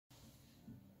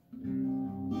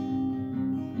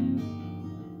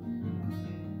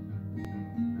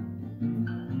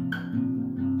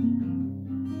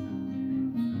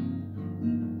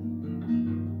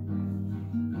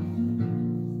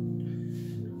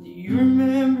You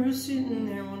remember sitting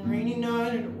there one rainy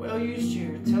night in a well-used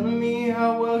chair, telling me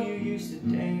how well you used to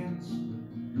dance.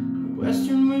 The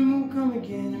western wind will come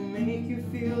again and make you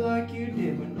feel like you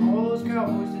did when all those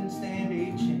cowboys didn't stand a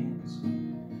chance.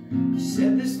 You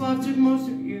said this life took most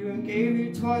of you and gave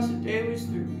you twice a day was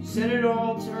through. You said it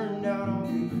all turned out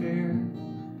awfully fair.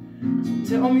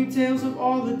 So tell me tales of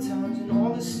all the times and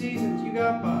all the seasons you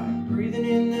got by, breathing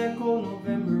in that cold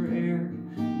November air.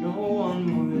 No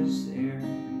one was there.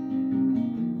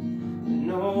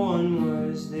 No one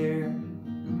was there.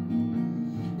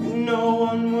 No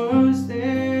one was there.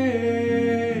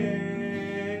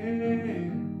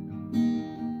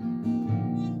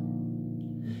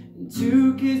 And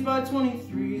 2 kids by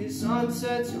 23, the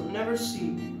sunsets you'll never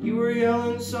see. You were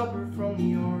yelling supper from the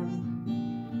yard.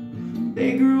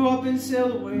 They grew up and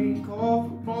sailed away, called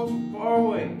for phones from far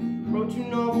away, wrote you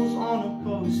novels on a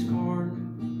postcard.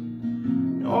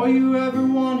 And all you ever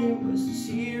wanted was to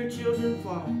see your children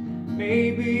fly,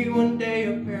 maybe one day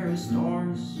a pair of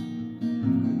stars.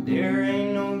 But there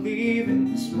ain't no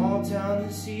leaving the small town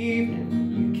this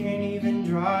evening. You can't even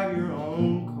drive your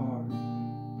own car.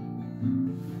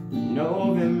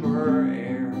 November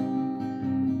air,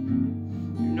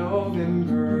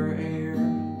 November air,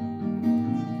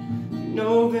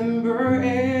 November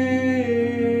air.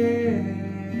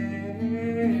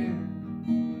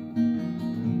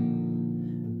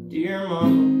 Dear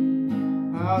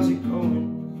Mama, how's it going?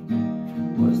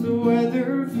 Was the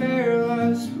weather fair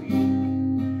last week?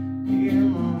 Dear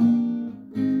Mama,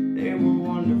 they were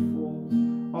wonderful,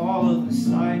 all of the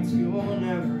sights you'll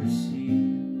never see.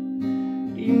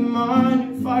 Do you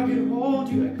mind if I could hold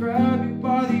you? I'd grab you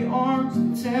by the arms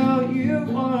and tell you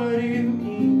what it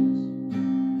means.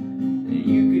 That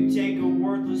you could take a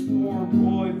worthless poor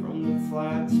boy from the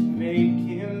flats and make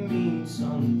him mean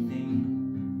something.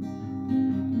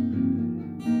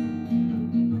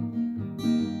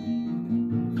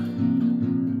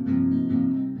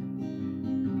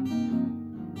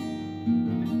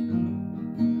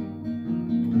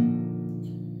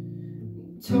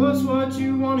 Tell us what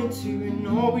you wanted to, and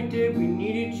all we did, we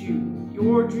needed you.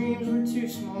 Your dreams were too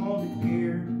small to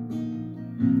care.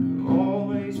 I'm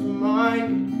always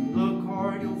reminded, you look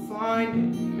hard, you'll find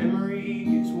it. Memory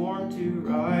gives warmth to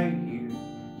right here.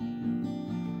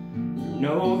 Through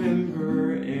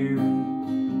November air,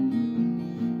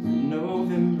 through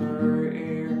November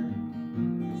air,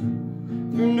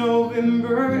 through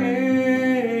November air.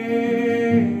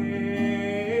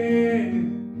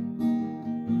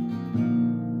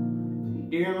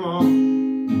 Dear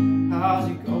Mom, how's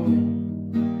it going?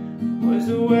 Was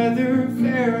the weather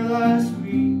fair last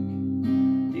week?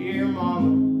 Dear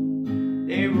Mama,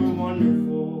 they were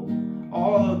wonderful,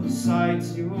 all of the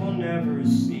sights you will never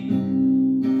see.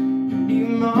 Do you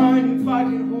mind if I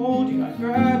could hold you? I'd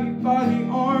grab you by the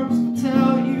arms and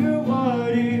tell you what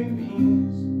it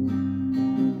means.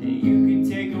 That you could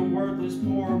take a worthless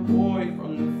poor boy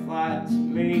from the flats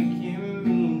and make him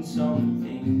mean something.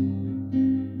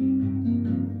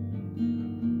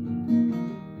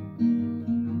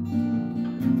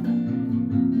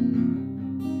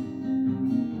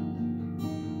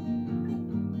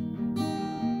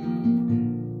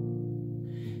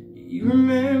 You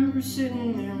remember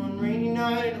sitting there one rainy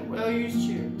night in a well-used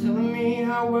chair, telling me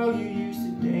how well you used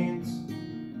to dance.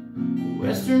 The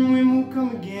western wind will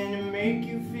come again and make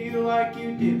you feel like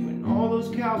you did when all those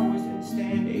cowboys didn't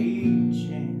stand a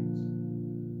chance.